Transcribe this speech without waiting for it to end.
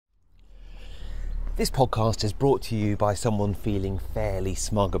This podcast is brought to you by someone feeling fairly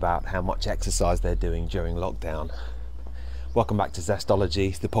smug about how much exercise they're doing during lockdown. Welcome back to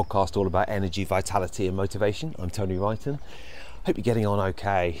Zestology, the podcast all about energy, vitality and motivation. I'm Tony Wrighton. Hope you're getting on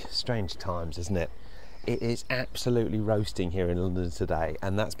okay. Strange times, isn't it? It is absolutely roasting here in London today,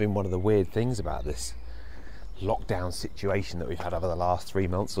 and that's been one of the weird things about this lockdown situation that we've had over the last 3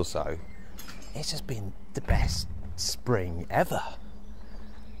 months or so. It's just been the best spring ever.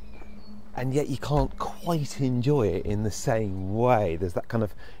 And yet you can't quite enjoy it in the same way. There's that kind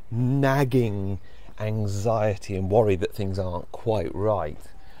of nagging anxiety and worry that things aren't quite right.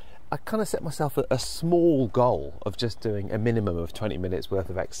 I kind of set myself a small goal of just doing a minimum of 20 minutes worth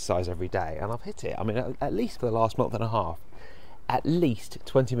of exercise every day, and I've hit it. I mean, at least for the last month and a half, at least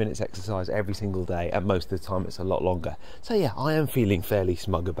 20 minutes exercise every single day, and most of the time it's a lot longer. So yeah, I am feeling fairly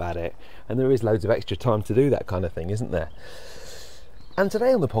smug about it, and there is loads of extra time to do that kind of thing, isn't there? And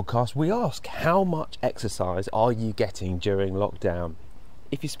today on the podcast, we ask, how much exercise are you getting during lockdown?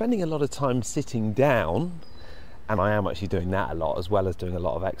 If you're spending a lot of time sitting down, and I am actually doing that a lot, as well as doing a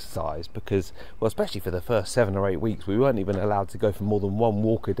lot of exercise, because, well, especially for the first 7 or 8 weeks, we weren't even allowed to go for more than one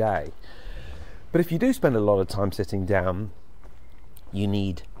walk a day. But if you do spend a lot of time sitting down, you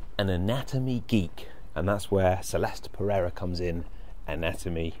need an anatomy geek, and that's where Celest Pereira comes in,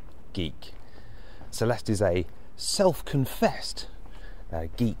 anatomy geek. Celeste is a self-confessed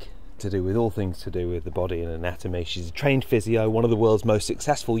geek to do with all things to do with the body and anatomy. She's a trained physio, one of the world's most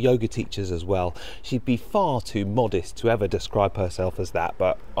successful yoga teachers as well. She'd be far too modest to ever describe herself as that,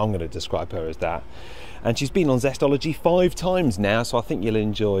 but I'm going to describe her as that. And she's been on Zestology 5 times now, so I think you'll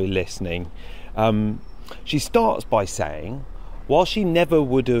enjoy listening. She starts by saying, while she never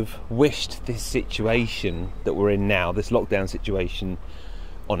would have wished this situation that we're in now, this lockdown situation,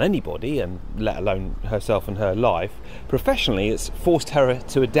 on anybody, and let alone herself and her life, professionally it's forced her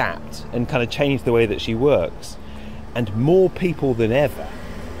to adapt and kind of change the way that she works, and more people than ever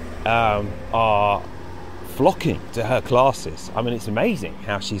are flocking to her classes. I mean, it's amazing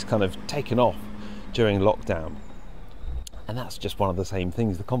how she's kind of taken off during lockdown, and that's just one of the same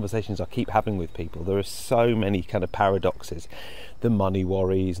things, the conversations I keep having with people. There are so many kind of paradoxes, the money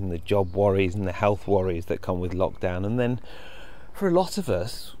worries and the job worries and the health worries that come with lockdown, and then for a lot of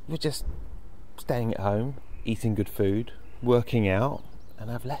us, we're just staying at home, eating good food, working out, and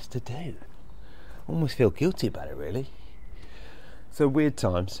have less to do. I almost feel guilty about it, really. So weird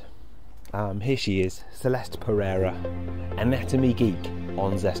times. Here she is, Celest Pereira, anatomy geek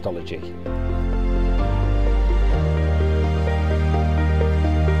on Zestology.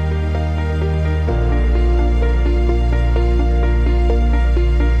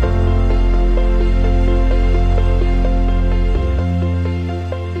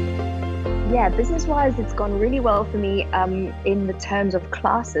 Yeah, business-wise, it's gone really well for me in the terms of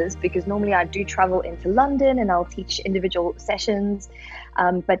classes, because normally I do travel into London and I'll teach individual sessions.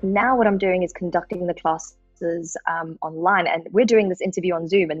 But now what I'm doing is conducting the classes online, and we're doing this interview on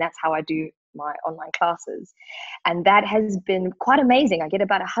Zoom, and that's how I do my online classes. And that has been quite amazing. I get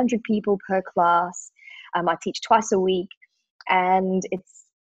about 100 people per class. I teach twice a week, and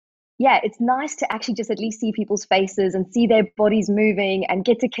it's nice to actually just at least see people's faces and see their bodies moving and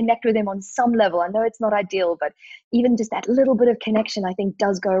get to connect with them on some level. I know it's not ideal, but even just that little bit of connection, I think,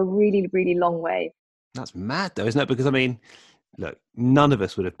 does go a really, really long way. That's mad though, isn't it? Because I mean, look, none of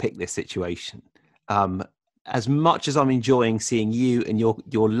us would have picked this situation. As much as I'm enjoying seeing you and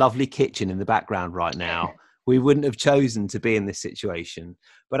your lovely kitchen in the background right now, we wouldn't have chosen to be in this situation.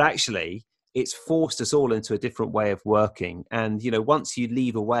 But actually, it's forced us all into a different way of working. And, you know, once you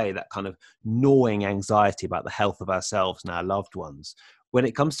leave away that kind of gnawing anxiety about the health of ourselves and our loved ones, when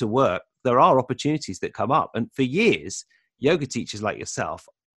it comes to work, there are opportunities that come up. And for years, yoga teachers like yourself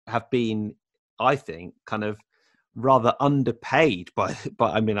have been, I think, kind of rather underpaid by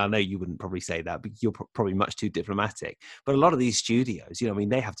I mean, I know you wouldn't probably say that, but you're probably much too diplomatic. But a lot of these studios, you know, I mean,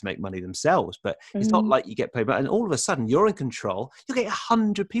 they have to make money themselves, but it's not like you get paid. And all of a sudden you're in control. You get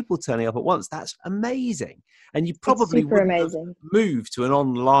 100 people turning up at once. That's amazing. And you probably wouldn't have moved to an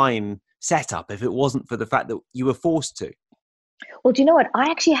online setup if it wasn't for the fact that you were forced to. Well, do you know what? I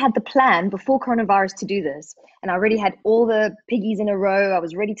actually had the plan before coronavirus to do this, and I already had all the piggies in a row. I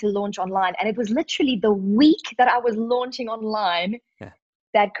was ready to launch online, and it was literally the week that I was launching online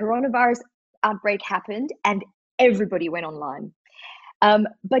that coronavirus outbreak happened, and everybody went online.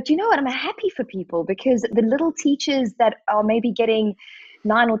 But you know what? I'm happy for people, because the little teachers that are maybe getting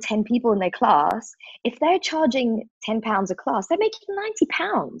 9 or 10 people in their class, if they're charging £10 a class, they're making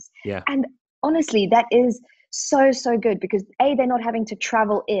 £90. Yeah. And honestly, that is So, so good because A, they're not having to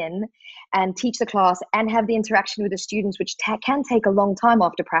travel in and teach the class and have the interaction with the students, which can take a long time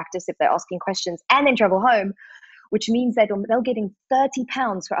after practice if they're asking questions, and then travel home, which means that they're getting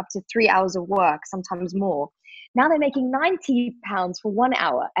 £30 for up to 3 hours of work, sometimes more. Now they're making £90 for 1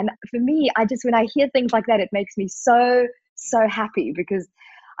 hour. And for me, when I hear things like that, it makes me so, so happy because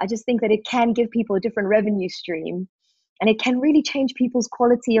I just think that it can give people a different revenue stream and it can really change people's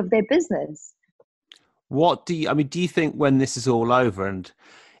quality of their business. Do you think when this is all over, and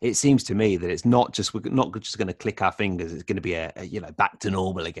it seems to me that it's not just, we're not just going to click our fingers, it's going to be back to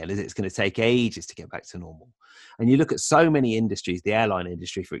normal again, is it? It's going to take ages to get back to normal. And you look at so many industries, the airline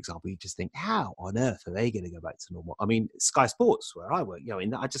industry, for example, you just think, how on earth are they going to go back to normal? I mean, Sky Sports, where I work,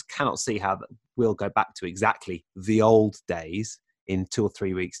 I just cannot see how we'll go back to exactly the old days in 2 or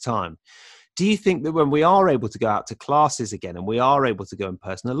 3 weeks' time. Do you think that when we are able to go out to classes again and we are able to go in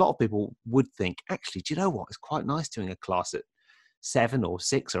person, a lot of people would think, actually, do you know what? It's quite nice doing a class at 7 or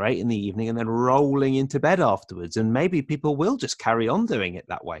 6 or 8 in the evening and then rolling into bed afterwards. And maybe people will just carry on doing it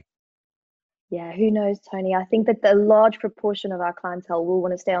that way. Yeah, who knows, Tony? I think that the large proportion of our clientele will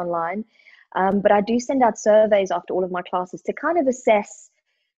want to stay online. But I do send out surveys after all of my classes to kind of assess,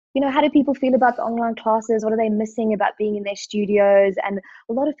 how do people feel about the online classes? What are they missing about being in their studios? And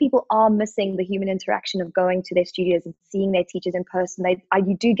a lot of people are missing the human interaction of going to their studios and seeing their teachers in person.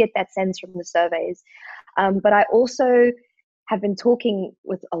 You do get that sense from the surveys. But I also have been talking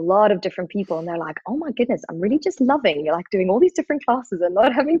with a lot of different people and they're like, oh my goodness, I'm really just loving like doing all these different classes and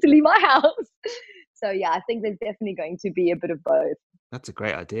not having to leave my house. So yeah, I think there's definitely going to be a bit of both. That's a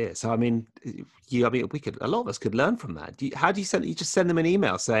great idea. So, a lot of us could learn from that. How do you send? You just send them an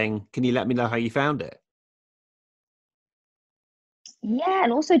email saying, "Can you let me know how you found it?" Yeah,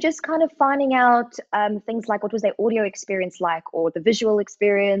 and also just kind of finding out things like what was their audio experience like, or the visual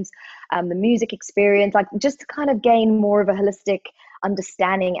experience, the music experience, like just to kind of gain more of a holistic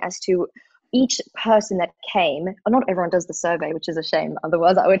understanding as to each person that came. Not everyone does the survey, which is a shame.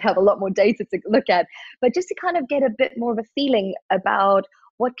 Otherwise, I would have a lot more data to look at. But just to kind of get a bit more of a feeling about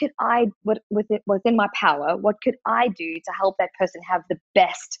within my power, what could I do to help that person have the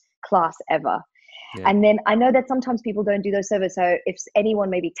best class ever? Yeah. And then I know that sometimes people don't do those surveys. So if anyone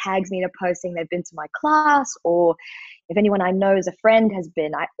maybe tags me in a post saying they've been to my class, or if anyone I know as a friend has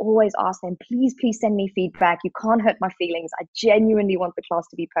been, I always ask them, please send me feedback. You can't hurt my feelings. I genuinely want the class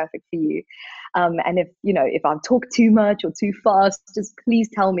to be perfect for you. And if I talk too much or too fast, just please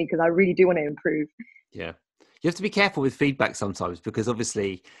tell me because I really do want to improve. Yeah. You have to be careful with feedback sometimes because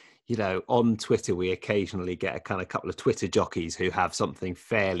obviously, on Twitter, we occasionally get a kind of couple of Twitter jockeys who have something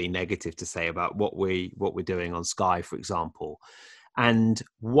fairly negative to say about what we're doing on Sky, for example. And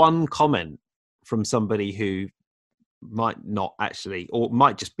one comment from somebody who might not actually, or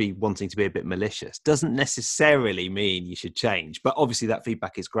might just be wanting to be a bit malicious, doesn't necessarily mean you should change. But obviously that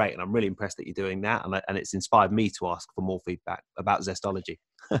feedback is great. And I'm really impressed that you're doing that. And it's inspired me to ask for more feedback about Zestology.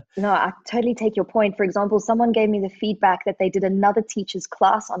 No, I totally take your point. For example, someone gave me the feedback that they did another teacher's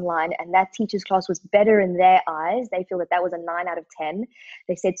class online and that teacher's class was better in their eyes. They feel that was a 9 out of 10.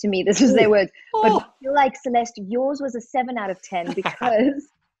 They said to me, this is their words, but I feel like, Celeste, yours was a 7 out of 10 because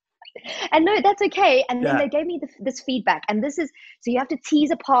and no, that's okay. And then they gave me this feedback. And so you have to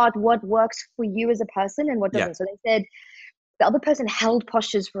tease apart what works for you as a person and what doesn't. Yeah. So they said the other person held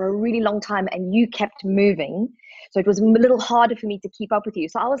postures for a really long time and you kept moving. So it was a little harder for me to keep up with you.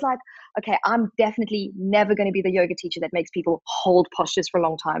 So I was like, okay, I'm definitely never going to be the yoga teacher that makes people hold postures for a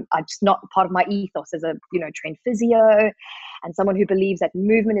long time. I'm just not part of my ethos as a, trained physio and someone who believes that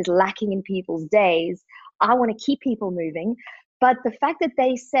movement is lacking in people's days. I want to keep people moving. But the fact that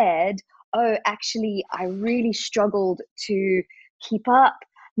they said, oh, actually, I really struggled to keep up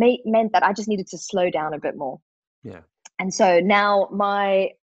meant that I just needed to slow down a bit more. Yeah. And so now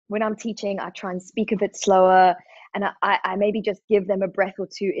when I'm teaching, I try and speak a bit slower and I maybe just give them a breath or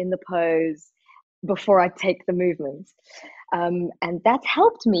two in the pose before I take the movements. And that's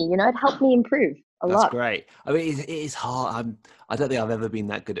helped me, it helped me improve a lot. That's great. I mean, it is hard. I don't think I've ever been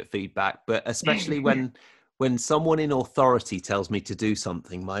that good at feedback, but especially when someone in authority tells me to do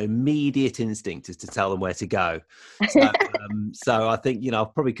something, my immediate instinct is to tell them where to go. So I think, I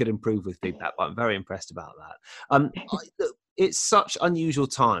probably could improve with feedback, but I'm very impressed about that. It's such unusual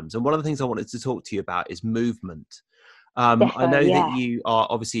times. And one of the things I wanted to talk to you about is movement. I know that you are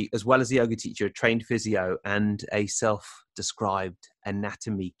obviously, as well as a yoga teacher, a trained physio and a self-described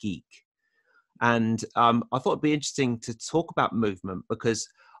anatomy geek. And I thought it'd be interesting to talk about movement because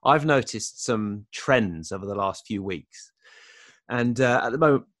I've noticed some trends over the last few weeks. And at the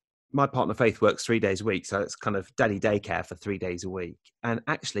moment, my partner Faith works 3 days a week, so it's kind of daddy daycare for 3 days a week. And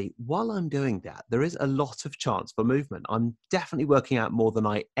actually, while I'm doing that, there is a lot of chance for movement. I'm definitely working out more than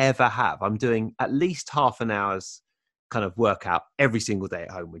I ever have. I'm doing at least half an hour's kind of workout every single day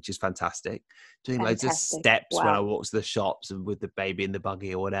at home, which is fantastic. Doing loads of Fantastic. steps when I Wow. walk to the shops and with the baby in the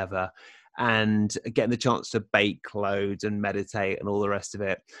buggy or whatever, and getting the chance to bake loads and meditate and all the rest of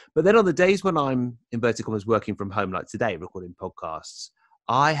it. But then on the days when I'm, inverted commas, working from home, like today, recording podcasts,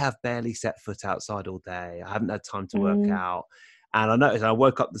 I have barely set foot outside all day. I haven't had time to work Mm, out. And I noticed I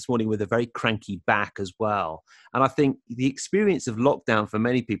woke up this morning with a very cranky back as well. And I think the experience of lockdown for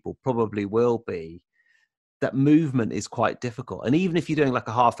many people probably will be that movement is quite difficult. And even if you're doing like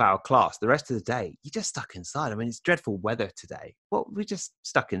a half-hour class, the rest of the day, you're just stuck inside. I mean, it's dreadful weather today. Well, we're just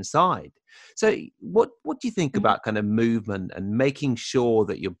stuck inside. So what do you think mhm. about kind of movement and making sure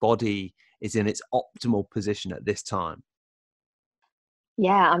that your body is in its optimal position at this time?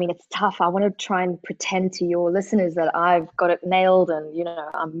 Yeah, I mean, it's tough. I want to try and pretend to your listeners that I've got it nailed and,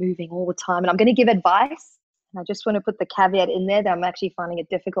 I'm moving all the time. And I'm going to give advice. And I just want to put the caveat in there that I'm actually finding it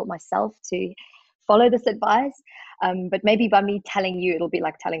difficult myself to follow this advice. But maybe by me telling you, it'll be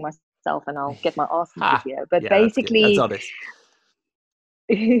like telling myself and I'll get my ass into Ha! gear. But Yeah, that's good. That's basically, honest.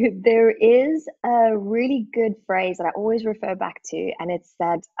 there is a really good phrase that I always refer back to, and it's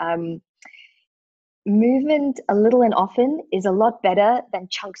that movement a little and often is a lot better than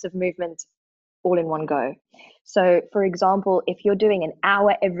chunks of movement all in one go. So, for example, if you're doing an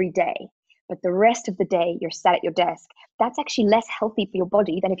hour every day, but the rest of the day you're sat at your desk, that's actually less healthy for your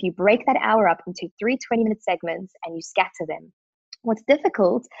body than if you break that hour up into 3 20-minute segments and you scatter them. What's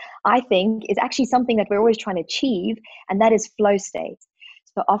difficult, I think, is actually something that we're always trying to achieve, and that is flow state.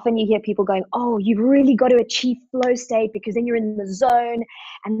 So often you hear people going, oh, you've really got to achieve flow state because then you're in the zone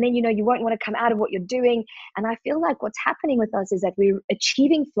and then, you won't want to come out of what you're doing. And I feel like what's happening with us is that we're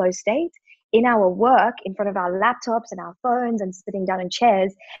achieving flow state in our work, in front of our laptops and our phones and sitting down in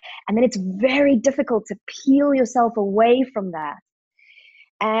chairs. And then it's very difficult to peel yourself away from that.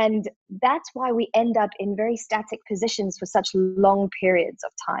 And that's why we end up in very static positions for such long periods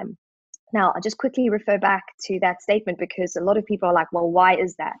of time. Now, I'll just quickly refer back to that statement because a lot of people are like, well, why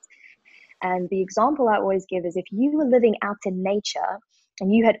is that? And the example I always give is if you were living out in nature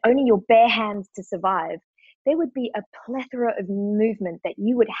and you had only your bare hands to survive, there would be a plethora of movement that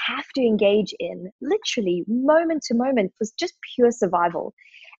you would have to engage in, literally moment to moment, for just pure survival.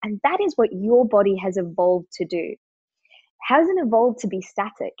 And that is what your body has evolved to do. Hasn't evolved to be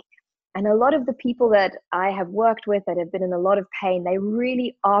static. And a lot of the people that I have worked with that have been in a lot of pain, they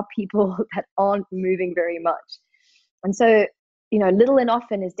really are people that aren't moving very much. And so, little and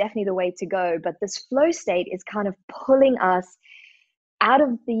often is definitely the way to go. But this flow state is kind of pulling us out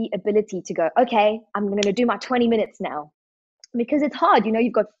of the ability to go, okay, I'm going to do my 20 minutes now. Because it's hard,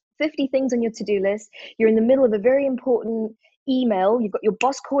 you've got 50 things on your to-do list. You're in the middle of a very important email. You've got your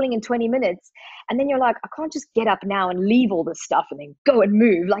boss calling in 20 minutes. And then you're like, I can't just get up now and leave all this stuff and then go and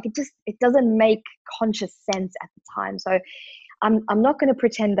move. Like it doesn't make conscious sense at the time. So I'm not going to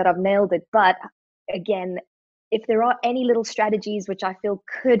pretend that I've nailed it. But again, if there are any little strategies which I feel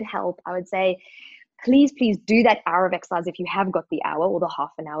could help, I would say, please do that hour of exercise if you have got the hour or the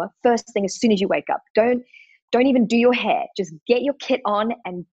half an hour. First thing as soon as you wake up. Don't even do your hair. Just get your kit on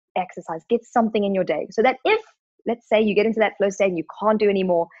and exercise. Get something in your day so that if, let's say, you get into that flow state and you can't do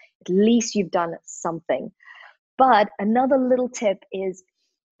anymore, at least you've done something. But another little tip is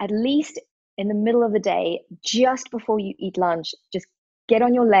at least in the middle of the day, just before you eat lunch, just get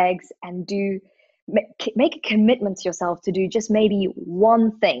on your legs and make a commitment to yourself to do just maybe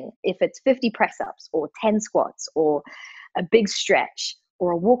one thing. If it's 50 press ups or 10 squats or a big stretch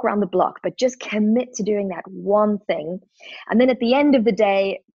or a walk around the block, but just commit to doing that one thing. And then at the end of the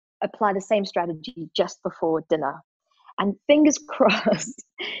day, apply the same strategy just before dinner. And fingers crossed,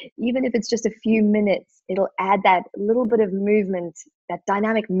 even if it's just a few minutes, it'll add that little bit of movement, that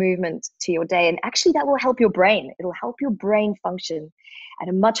dynamic movement to your day. And actually that will help your brain. It'll help your brain function at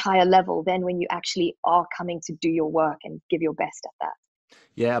a much higher level than when you actually are coming to do your work and give your best at that.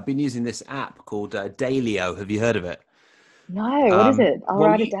 Yeah, I've been using this app called Dailyo. Have you heard of it? No, what is it? I'll Well,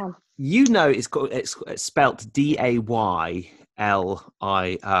 write it down. it's spelt Daylio.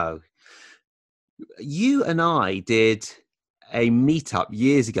 You and I did a meetup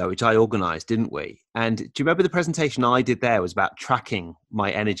years ago, which I organized, didn't we? And do you remember the presentation I did there was about tracking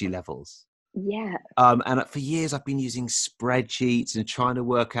my energy levels? Yeah. And for years I've been using spreadsheets and trying to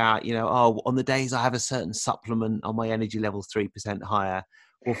work out, on the days I have a certain supplement on my energy level 3% higher,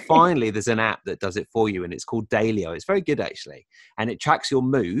 Well, finally, there's an app that does it for you, and it's called Dailyo. It's very good, actually. And it tracks your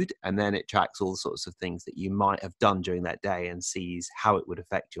mood, and then it tracks all sorts of things that you might have done during that day and sees how it would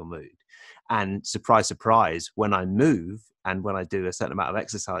affect your mood. And surprise, surprise, when I move and when I do a certain amount of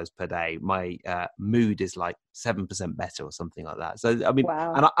exercise per day, my mood is like 7% better or something like that. So, I mean,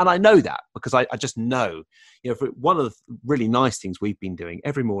 Wow. and I know that because I just know, one of the really nice things we've been doing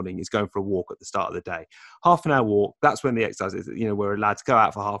every morning is going for a walk at the start of the day. Half an hour walk, that's when the exercise is, we're allowed to go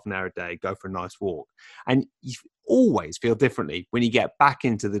out for half an hour a day, go for a nice walk. And you always feel differently when you get back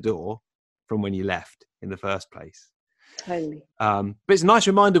into the door from when you left in the first place. Totally. But it's a nice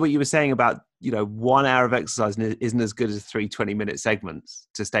reminder what you were saying about, 1 hour of exercise isn't as good as 3 20-minute segments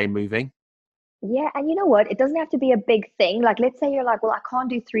to stay moving. Yeah, and you know what? It doesn't have to be a big thing. Like, let's say you're like, well, I can't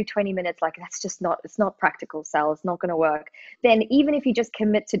do 3 20 minutes. Like, that's just not, it's not practical, Sal. It's not going to work. Then even if you just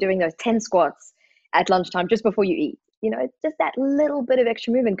commit to doing those 10 squats at lunchtime, just before you eat, it's just that little bit of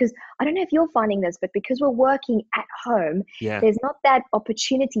extra movement. Because I don't know if you're finding this, but because we're working at home, Yeah. there's not that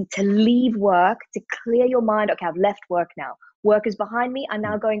opportunity to leave work, to clear your mind. Okay, I've left work now. Work is behind me. I'm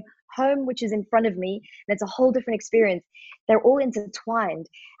now going home, which is in front of me. And it's a whole different experience. They're all intertwined.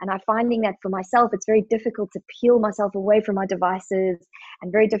 And I'm finding that for myself, it's very difficult to peel myself away from my devices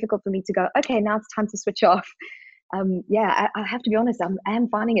and very difficult for me to go, okay, now it's time to switch off. I have to be honest, I am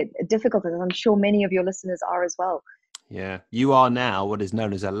finding it difficult, and I'm sure many of your listeners are as well. Yeah. You are now what is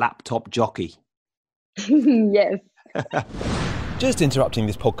known as a laptop jockey. Yes. Just interrupting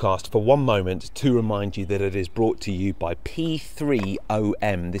this podcast for one moment to remind you that it is brought to you by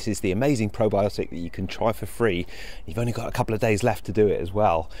P3OM. This is the amazing probiotic that you can try for free. You've only got a couple of days left to do it as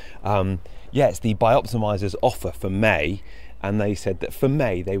well. It's the Bioptimizers offer for May. And they said that for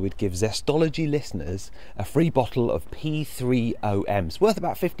May, they would give Zestology listeners a free bottle of P3OM. It's worth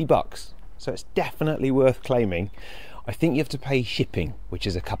about $50. So it's definitely worth claiming. I think you have to pay shipping, which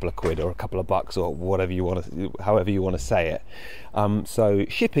is a couple of quid or a couple of bucks or whatever you want to, however you want to say it. So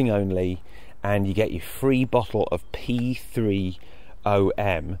shipping only, and you get your free bottle of P3OM.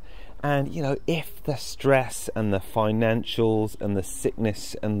 And if the stress and the financials and the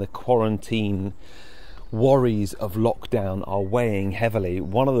sickness and the quarantine worries of lockdown are weighing heavily,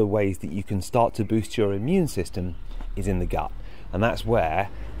 one of the ways that you can start to boost your immune system is in the gut. And that's where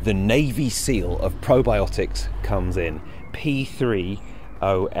the Navy SEAL of probiotics comes in,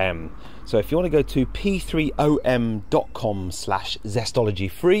 P3OM. So if you want to go to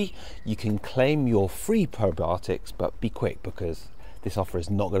p3om.com/Zestology free, you can claim your free probiotics, but be quick because this offer is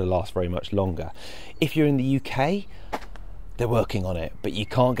not going to last very much longer. If you're in the UK, they're working on it, but you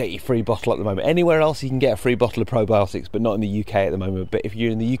can't get your free bottle at the moment. Anywhere else you can get a free bottle of probiotics, but not in the UK at the moment. But if you're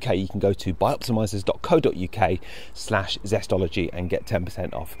in the UK, you can go to bioptimizers.co.uk/Zestology and get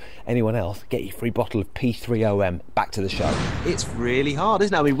 10% off. Anyone else, get your free bottle of P3OM. Back to the show. It's really hard,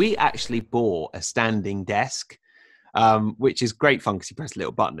 isn't it? I mean, we actually bought a standing desk, which is great fun because you press a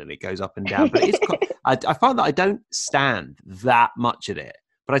little button and it goes up and down. But it's I find that I don't stand that much at it,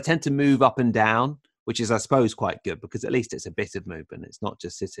 but I tend to move up and down, which is, I suppose, quite good because at least it's a bit of movement. It's not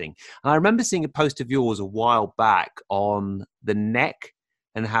just sitting. And I remember seeing a post of yours a while back on the neck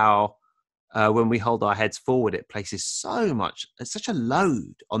and how when we hold our heads forward, it places such a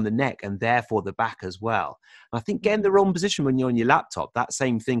load on the neck and therefore the back as well. And I think getting the wrong position when you're on your laptop, that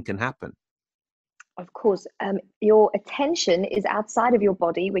same thing can happen. Of course, your attention is outside of your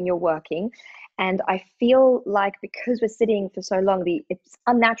body when you're working. And I feel like because we're sitting for so long, it's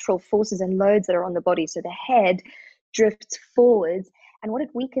unnatural forces and loads that are on the body. So the head drifts forwards, and what it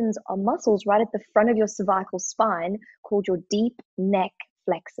weakens are muscles right at the front of your cervical spine called your deep neck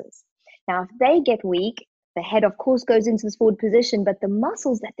flexors. Now, if they get weak, the head, of course, goes into this forward position, but the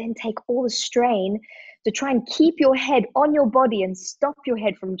muscles that then take all the strain to try and keep your head on your body and stop your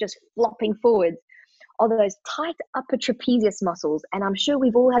head from just flopping forwards are those tight upper trapezius muscles. And I'm sure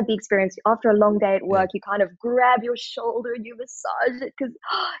we've all had the experience after a long day at work, you kind of grab your shoulder and you massage it because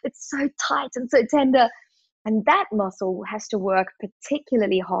it's so tight and so tender. And that muscle has to work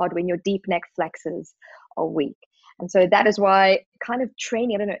particularly hard when your deep neck flexors are weak. And so that is why kind of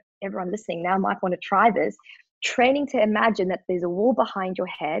training, I don't know, everyone listening now might want to try this, training to imagine that there's a wall behind your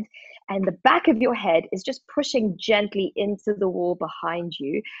head and the back of your head is just pushing gently into the wall behind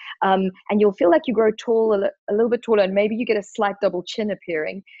you. And you'll feel like you grow tall, a little bit taller, and maybe you get a slight double chin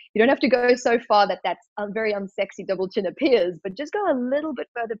appearing. You don't have to go so far that that's a very unsexy double chin appears, but just go a little bit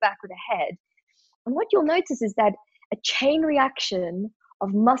further back with the head. And what you'll notice is that a chain reaction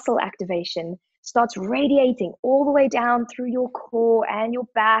of muscle activation starts radiating all the way down through your core and your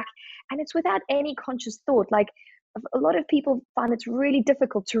back. And it's without any conscious thought. Like a lot of people find it's really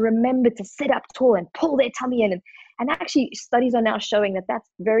difficult to remember to sit up tall and pull their tummy in. And actually, studies are now showing that that's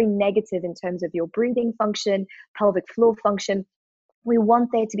very negative in terms of your breathing function, pelvic floor function. We want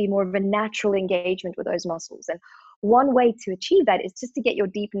there to be more of a natural engagement with those muscles. And one way to achieve that is just to get your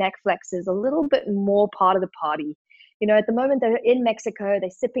deep neck flexors a little bit more part of the party. You know, at the moment they're in Mexico, they're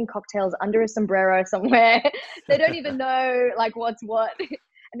sipping cocktails under a sombrero somewhere. They don't even know like what's what.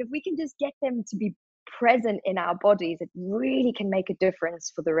 And if we can just get them to be present in our bodies, it really can make a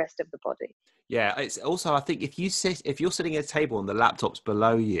difference for the rest of the body. Yeah, it's also, I think if you're sitting at a table and the laptop's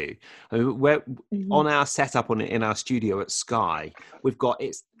below you, I mean, we're on our setup in our studio at Sky,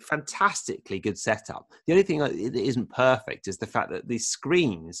 it's fantastically good setup. The only thing that isn't perfect is the fact that these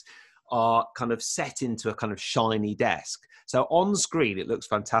screens are kind of set into a kind of shiny desk. So on screen, it looks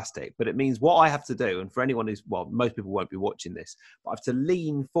fantastic, but it means what I have to do, and for anyone most people won't be watching this, but I have to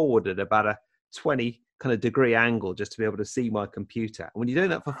lean forward at about a 20 kind of degree angle just to be able to see my computer. And when you're doing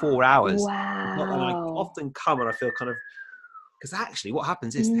that for 4 hours, then I Wow. often come and I feel kind of, because actually what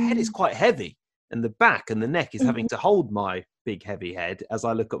happens is the head is quite heavy and the back and the neck is having to hold my big heavy head as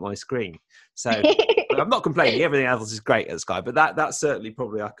I look at my screen. So I'm not complaining. Everything else is great at Sky, but that's certainly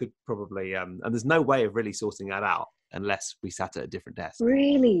probably, I could probably, and there's no way of really sorting that out unless we sat at a different desk.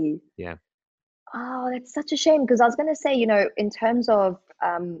 Really? Yeah. Oh, that's such a shame because I was going to say, you know, in terms of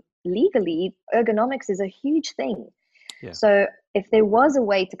legally, ergonomics is a huge thing. Yeah. So if there was a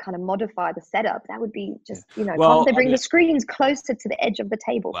way to kind of modify the setup, that would be Yeah. just, you know, Well, can't they I bring mean, the screens closer to the edge of the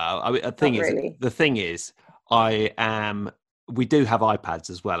table? I mean, Not really. the thing is, we do have iPads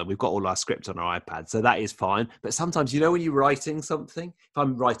as well, and we've got all our script on our iPad, so that is fine. But sometimes, you know, when you're writing something, if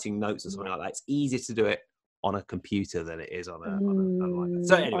I'm writing notes or something like that, it's easier to do it on a computer than it is on an iPad.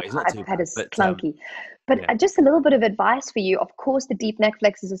 So anyway, On it's not an too iPad bad, is but clunky. But yeah. just a little bit of advice for you. Of course, the deep neck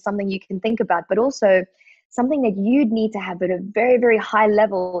flexors is something you can think about, but also something that you'd need to have at a very, very high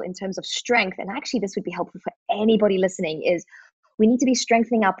level in terms of strength. And actually, this would be helpful for anybody listening is we need to be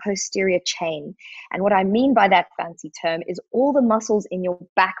strengthening our posterior chain. And what I mean by that fancy term is all the muscles in your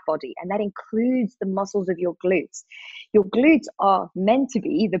back body, and that includes the muscles of your glutes. Your glutes are meant to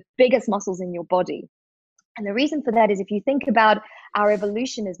be the biggest muscles in your body. And the reason for that is if you think about our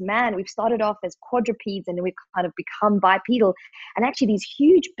evolution as man, we've started off as quadrupeds and we've kind of become bipedal. And actually these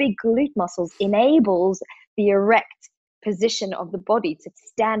huge big glute muscles enables the erect position of the body to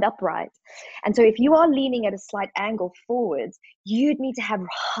stand upright. And so if you are leaning at a slight angle forwards, you'd need to have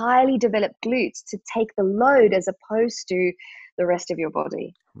highly developed glutes to take the load as opposed to the rest of your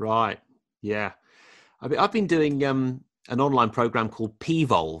body. Right. Yeah. I mean, I've been doing an online program called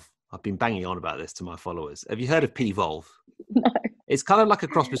Pvolve. I've been banging on about this to my followers. Have you heard of Pvolve? No. It's kind of like a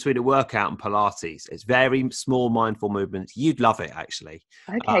cross between a workout and Pilates. It's very small, mindful movements. You'd love it, actually.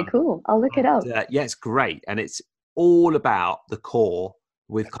 Okay, cool. I'll look it up. Yeah, it's great. And it's all about the core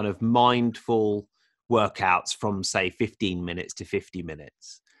with kind of mindful workouts from, say, 15 minutes to 50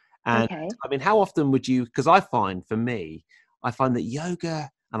 minutes. And Okay. I mean, how often would you, because I find that yoga,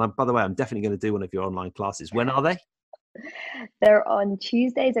 and by the way, I'm definitely going to do one of your online classes. When are they? They're on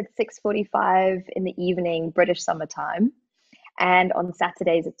Tuesdays at 6:45 in the evening, British summertime, and on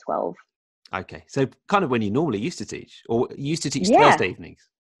Saturdays at 12. Okay. So kind of when you normally used to teach, or used to teach Yeah. Thursday evenings.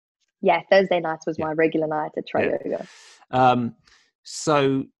 Yeah, Thursday nights was Yeah. my regular night at Try Yeah. Yoga.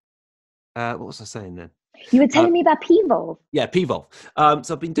 So what was I saying then? You were telling me about Pvolve. Yeah, Pvolve.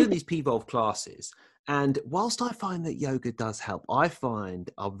 So I've been doing these Pvolve classes, and whilst I find that yoga does help, I find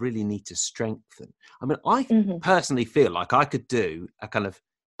I really need to strengthen. I mean, I personally feel like I could do a kind of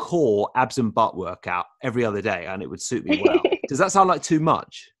core abs and butt workout every other day, and it would suit me well. Does that sound like too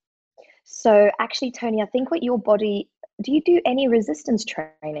much? So actually, Tony, I think do you do any resistance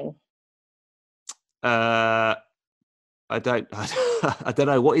training? I don't. I don't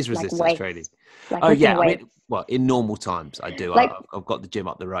know what is Like resistance training. weights, like Oh lifting yeah, I weights. mean, well, in normal times I do. Like, I've got the gym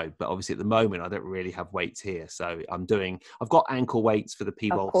up the road, but obviously at the moment I don't really have weights here. So I've got ankle weights for the of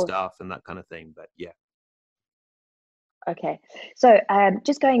P-Volt course. stuff and that kind of thing. But yeah. Okay. So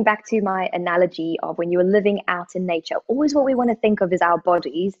just going back to my analogy of when you are living out in nature, always what we want to think of is our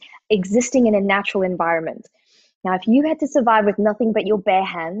bodies existing in a natural environment. Now, if you had to survive with nothing but your bare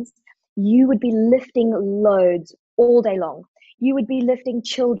hands, you would be lifting loads all day long. You would be lifting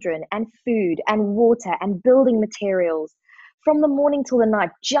children and food and water and building materials from the morning till the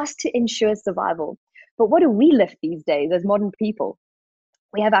night just to ensure survival. But what do we lift these days as modern people?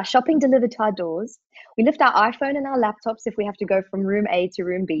 We have our shopping delivered to our doors. We lift our iPhone and our laptops if we have to go from room A to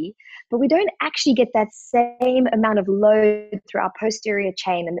room B, but we don't actually get that same amount of load through our posterior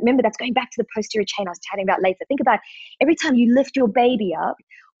chain. And remember, that's going back to the posterior chain I was chatting about later. Think about every time you lift your baby up,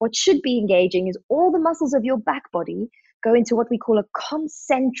 what should be engaging is all the muscles of your back body go into what we call a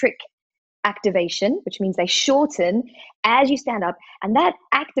concentric activation, which means they shorten as you stand up. And that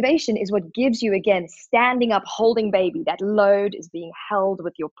activation is what gives you, again, standing up, holding baby. That load is being held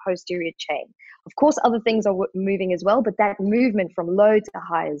with your posterior chain. Of course, other things are moving as well, but that movement from low to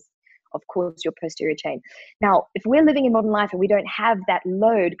high is, of course, your posterior chain. Now, if we're living in modern life and we don't have that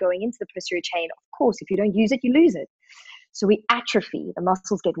load going into the posterior chain, of course, if you don't use it, you lose it. So we atrophy, the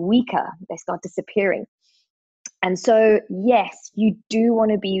muscles get weaker, they start disappearing. And so, yes, you do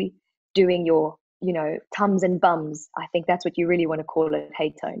want to be doing your, tums and bums. I think that's what you really want to call it.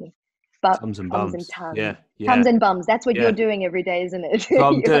 Hey, Tony. Tums and Bums and bums. tums. Yeah, yeah, Tums and bums. That's what you're yeah. doing every day, isn't it? So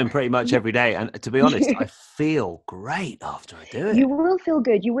I'm doing pretty much every day. And to be honest, I feel great after I do You it. will feel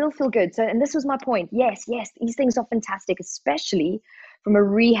good. You will feel good. So, and this was my point. Yes, yes, these things are fantastic, especially from a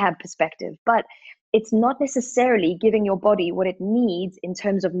rehab perspective. But it's not necessarily giving your body what it needs in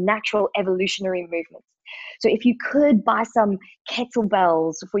terms of natural evolutionary movements. So if you could buy some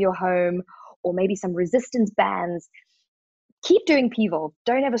kettlebells for your home or maybe some resistance bands, keep doing PVOL.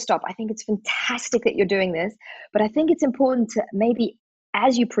 Don't ever stop. I think it's fantastic that you're doing this, but I think it's important to maybe,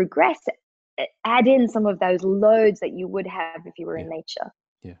 as you progress, add in some of those loads that you would have if you were Yeah, in nature.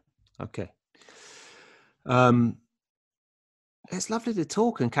 yeah. Okay. It's lovely to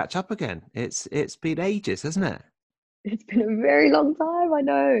talk and catch up again. It's been ages, hasn't it? It's been a very long time. I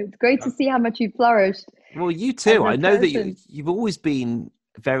know. It's great to see how much you've flourished Well, you as too. a I know that person. you've always been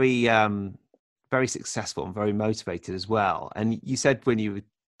very very successful and very motivated as well. And you said when you were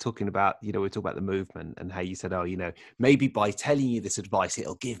talking about, we were talking about the movement and how you said, oh, maybe by telling you this advice,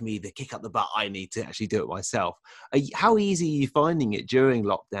 it'll give me the kick up the butt I need to actually do it myself. How easy are you finding it during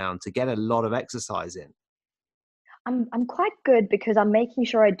lockdown to get a lot of exercise in? I'm quite good because I'm making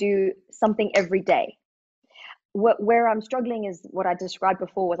sure I do something every day. Where I'm struggling is what I described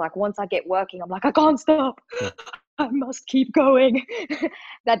before, was like once I get working, I'm like, I can't stop. Yeah. I must keep going.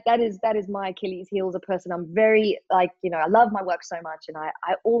 that is my Achilles heel as a person. I'm very I love my work so much, and I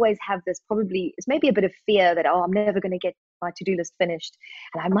always have this, probably it's maybe a bit of fear that, oh, I'm never going to get my to-do list finished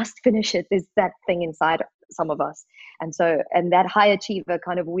and I must finish it. There's that thing inside some of us. And that high achiever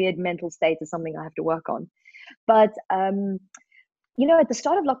kind of weird mental state is something I have to work on. But at the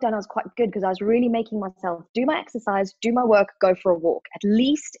start of lockdown, I was quite good because I was really making myself do my exercise, do my work, go for a walk. At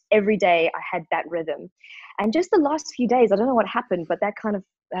least every day I had that rhythm. And just the last few days, I don't know what happened, but that kind of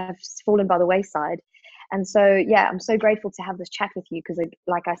has fallen by the wayside. And so, yeah, I'm so grateful to have this chat with you because,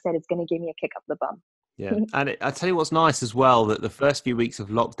 like I said, it's going to give me a kick up the bum. Yeah. And I tell you what's nice as well, that the first few weeks of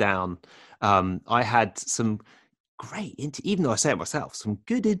lockdown, I had some great, even though I say it myself, some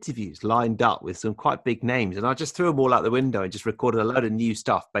good interviews lined up with some quite big names. And I just threw them all out the window and just recorded a load of new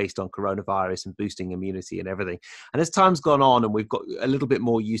stuff based on coronavirus and boosting immunity and everything. And as time's gone on and we've got a little bit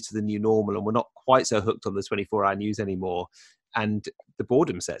more used to the new normal and we're not quite so hooked on the 24-hour news anymore, and the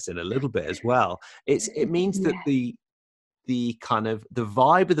boredom sets in a little bit as well, it means that Yeah. the kind of the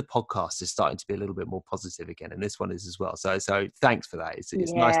vibe of the podcast is starting to be a little bit more positive again, and this one is as well. So thanks for that. It's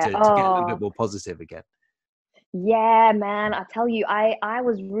nice Yeah. to get a little bit Oh, more positive again. yeah, man. I tell you, I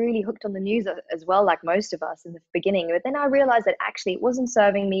was really hooked on the news as well, like most of us in the beginning. But then I realized that actually it wasn't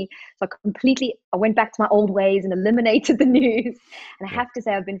serving me. So I went back to my old ways and eliminated the news. And I Yeah. have to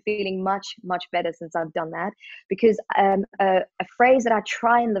say, I've been feeling much, much better since I've done that. Because a phrase that I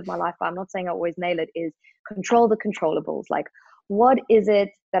try and live my life by, I'm not saying I always nail it, is control the controllables. Like, what is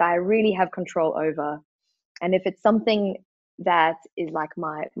it that I really have control over? And if it's something that is like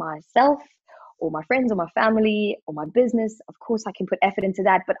myself or my friends or my family or my business, of course I can put effort into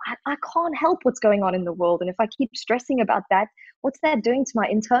that, but I can't help what's going on in the world. And if I keep stressing about that, what's that doing to my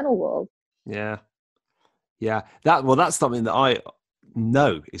internal world? Yeah. Yeah. That's something that I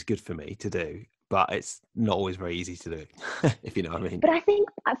know is good for me to do, but it's not always very easy to do, if you know what I mean. But I think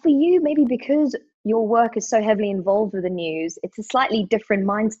for you, maybe because your work is so heavily involved with the news, it's a slightly different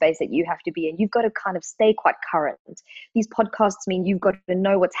mind space that you have to be in. You've got to kind of stay quite current. These podcasts mean you've got to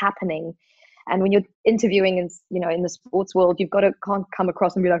know what's happening. And when you're interviewing in the sports world, you've got to can't come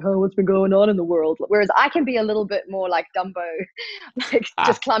across and be like, oh, what's been going on in the world? Whereas I can be a little bit more like Dumbo, like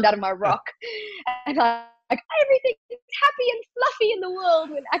just climbed out of my rock. And like everything is happy and fluffy in the world,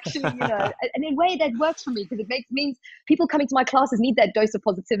 when actually, and in a way that works for me because it means people coming to my classes need that dose of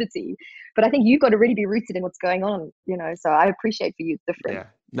positivity. But I think you've got to really be rooted in what's going on, so I appreciate for you it's different. Yeah.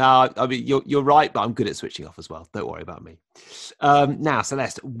 No, I mean, you're right, but I'm good at switching off as well. Don't worry about me. Now,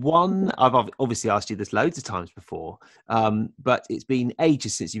 Celeste, I've obviously asked you this loads of times before, but it's been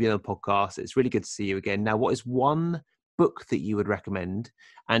ages since you've been on a podcast. It's really good to see you again. Now, what is one book that you would recommend,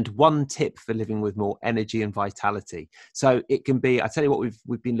 and one tip for living with more energy and vitality. So it can be, I tell you what,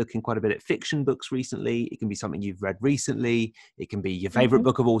 we've been looking quite a bit at fiction books recently. It can be something you've read recently. It can be your favorite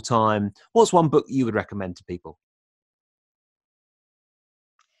book of all time. What's one book you would recommend to people?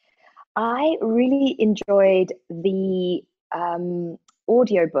 I really enjoyed the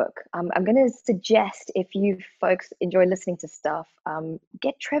audiobook. I'm going to suggest, if you folks enjoy listening to stuff,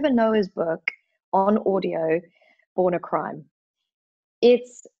 get Trevor Noah's book on audio, Born a Crime.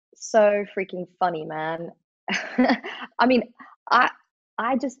 It's so freaking funny, man. I mean, I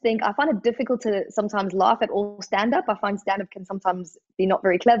I just think I find it difficult to sometimes laugh at all stand-up. I find stand-up can sometimes be not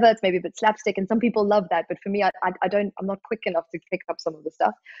very clever. It's maybe a bit slapstick, and some people love that. But for me, I don't. I'm not quick enough to pick up some of the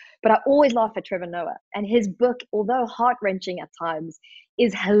stuff. But I always laugh at Trevor Noah, and his book, although heart-wrenching at times,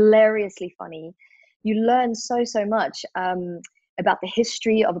 is hilariously funny. You learn so much about the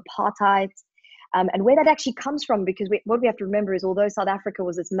history of apartheid. And where that actually comes from, because what we have to remember is, although South Africa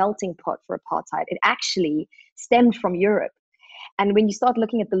was this melting pot for apartheid, it actually stemmed from Europe. And when you start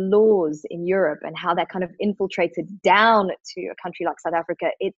looking at the laws in Europe and how that kind of infiltrated down to a country like South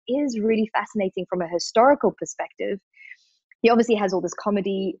Africa, it is really fascinating from a historical perspective. He obviously has all this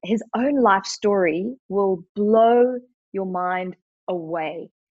comedy. His own life story will blow your mind away.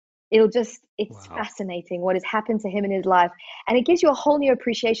 It's wow. Fascinating what has happened to him in his life. And it gives you a whole new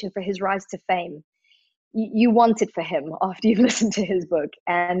appreciation for his rise to fame. You want it for him after you've listened to his book.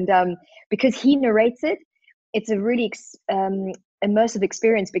 And because he narrates it, it's a really immersive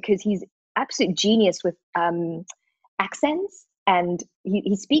experience, because he's absolute genius with accents, and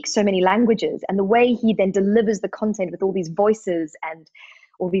he speaks so many languages. And the way he then delivers the content with all these voices and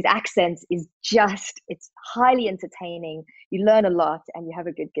all these accents is it's highly entertaining. You learn a lot and you have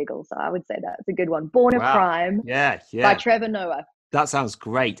a good giggle. So I would say that's a good one. Born a Crime by Trevor Noah. That sounds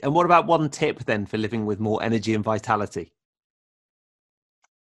great. And what about one tip then for living with more energy and vitality?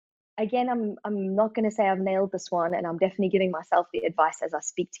 Again, I'm not going to say I've nailed this one, and I'm definitely giving myself the advice as I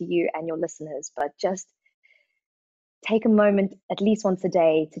speak to you and your listeners, but just take a moment at least once a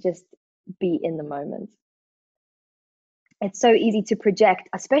day to just be in the moment. It's so easy to project,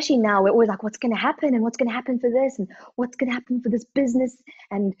 especially now. We're always like, what's going to happen, and what's going to happen for this, and what's going to happen for this business,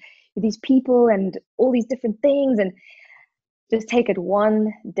 and these people, and all these different things. And just take it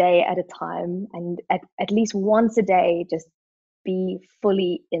one day at a time, and at least once a day, just be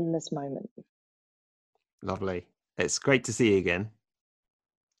fully in this moment. Lovely. It's great to see you again.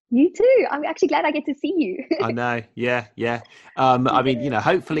 You too. I'm actually glad I get to see you. I know. Yeah. I mean,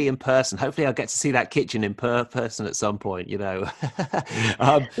 hopefully in person. Hopefully I'll get to see that kitchen in person at some point,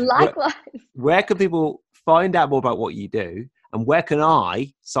 Likewise. Where can people find out more about what you do, and where can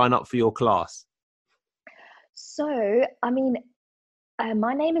I sign up for your class? So, I mean,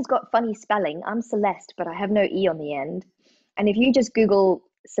 my name has got funny spelling. I'm Celeste, but I have no E on the end. And if you just Google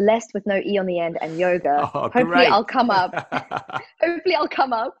Celeste with no E on the end and yoga, hopefully I'll come up. Hopefully I'll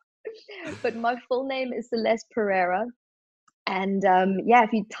come up. But my full name is Celest Pereira. And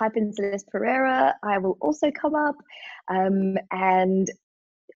if you type in Celest Pereira, I will also come up. And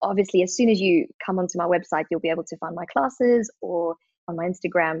obviously, as soon as you come onto my website, you'll be able to find my classes, or on my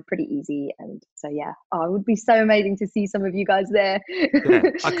Instagram, pretty easy. And so, it would be so amazing to see some of you guys there.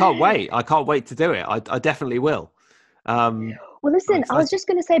 I can't wait. I can't wait to do it. I definitely will. Well, listen, I was just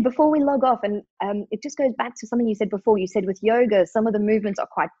going to say before we log off, and it just goes back to something you said before. You said with yoga, some of the movements are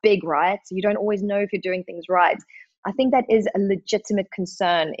quite big, right? So you don't always know if you're doing things right. I think that is a legitimate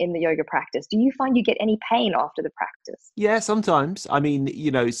concern in the yoga practice. Do you find you get any pain after the practice? Yeah, sometimes. I mean,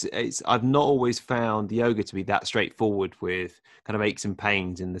 I've not always found yoga to be that straightforward with kind of aches and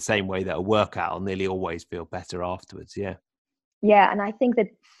pains in the same way that a workout. I'll nearly always feel better afterwards. Yeah. Yeah, and I think that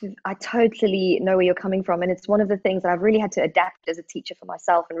I totally know where you're coming from. And it's one of the things that I've really had to adapt as a teacher for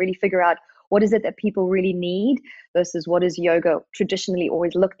myself, and really figure out what is it that people really need versus what has yoga traditionally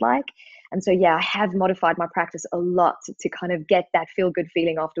always looked like. And so, I have modified my practice a lot to kind of get that feel-good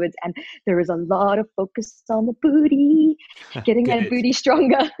feeling afterwards. And there is a lot of focus on the booty, getting that booty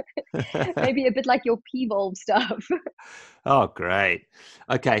stronger. Maybe a bit like your P-Volve stuff. Oh, great.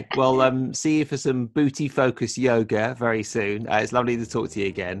 Okay, well, see you for some booty-focused yoga very soon. It's lovely to talk to you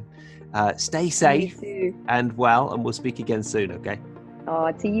again. Stay safe and well, and we'll speak again soon, okay?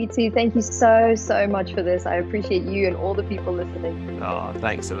 Oh, to you too. Thank you so much for this. I appreciate you and all the people listening. Oh,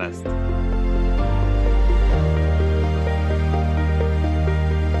 thanks, Celeste.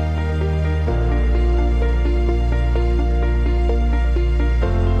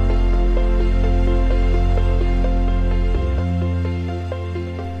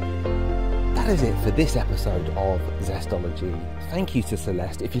 That is it for for this episode of Zestology. Thank you to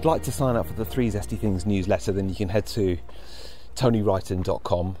Celeste. If you'd like to sign up for the 3 Zesty Things newsletter, then you can head to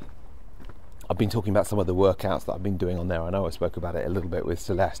TonyWrighton.com. I've been talking about some of the workouts that I've been doing on there. I know I spoke about it a little bit with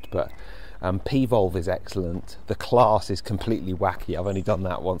Celeste, but P-Volve is excellent. The class is completely wacky. I've only done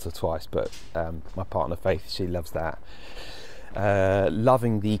that once or twice, but my partner Faith, she loves that.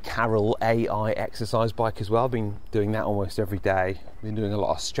 Loving the Carol AI exercise bike as well. I've been doing that almost every day. I've been doing a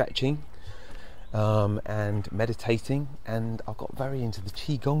lot of stretching and meditating, and I've got very into the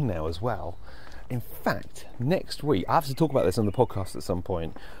Qigong now as well. In fact, next week, I have to talk about this on the podcast at some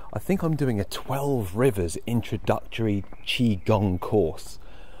point. I think I'm doing a 12 Rivers introductory Qigong course.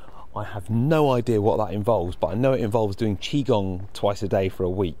 I have no idea what that involves, but I know it involves doing Qigong twice a day for a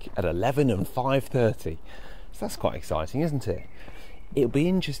week at 11 and 5:30. So that's quite exciting, isn't it? It'll be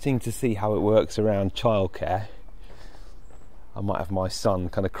interesting to see how it works around childcare. I might have my son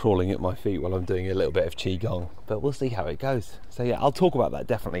kind of crawling at my feet while I'm doing a little bit of Qigong, but we'll see how it goes. So yeah, I'll talk about that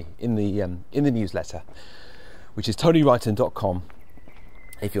definitely in the newsletter, which is TonyWrighton.com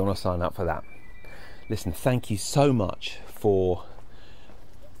if you want to sign up for that. Listen, thank you so much for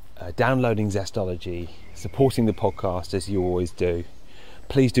downloading Zestology, supporting the podcast as you always do.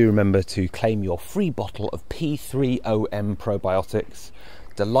 Please do remember to claim your free bottle of P3OM probiotics.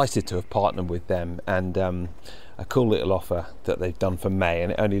 Delighted to have partnered with them, and a cool little offer that they've done for May,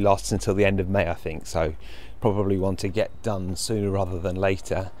 and it only lasts until the end of May, I think, so probably want to get done sooner rather than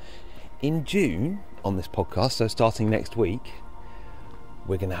later. In June on this podcast, so starting next week,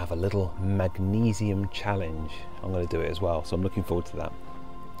 we're going to have a little magnesium challenge. I'm going to do it as well, so I'm looking forward to that.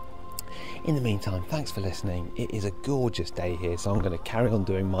 In the meantime, thanks for listening. It is a gorgeous day here, so I'm going to carry on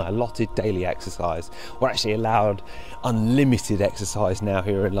doing my allotted daily exercise. We're actually allowed unlimited exercise now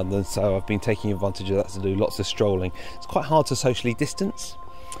here in London, so I've been taking advantage of that to do lots of strolling. It's quite hard to socially distance.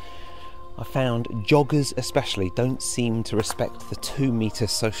 I found joggers especially don't seem to respect the 2 metre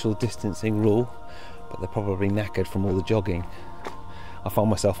social distancing rule, but they're probably knackered from all the jogging. I find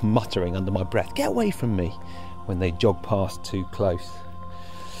myself muttering under my breath, "Get away from me," when they jog past too close.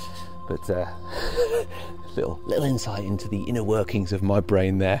 But little insight into the inner workings of my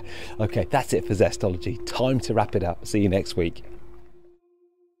brain there. Okay, that's it for Zestology. Time to wrap it up. See you next week.